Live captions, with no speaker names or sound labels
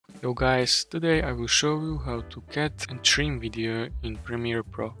Yo guys, today I will show you how to cut and trim video in Premiere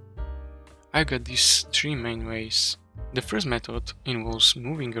Pro. I got these three main ways. The first method involves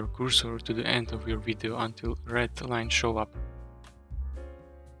moving your cursor to the end of your video until red lines show up.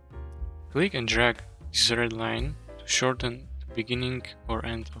 Click and drag this red line to shorten the beginning or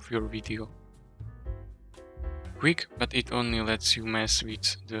end of your video. Quick, but it only lets you mess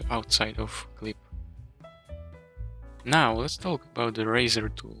with the outside of clip. Now let's talk about the razor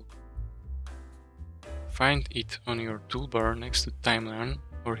tool. Find it on your toolbar next to timeline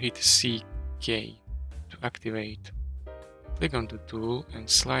or hit CK to activate. Click on the tool and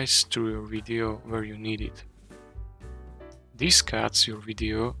slice through your video where you need it. This cuts your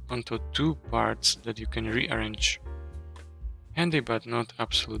video onto two parts that you can rearrange. Handy but not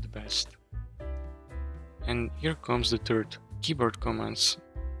absolute best. And here comes the third, keyboard commands.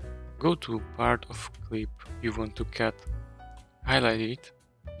 Go to part of clip you want to cut, highlight it,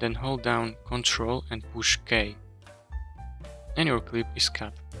 then hold down Ctrl and push K, and your clip is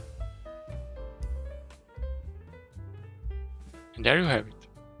cut. And there you have it,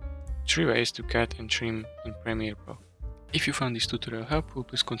 3 ways to cut and trim in Premiere Pro. If you found this tutorial helpful,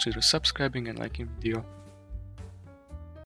 please consider subscribing and liking the video.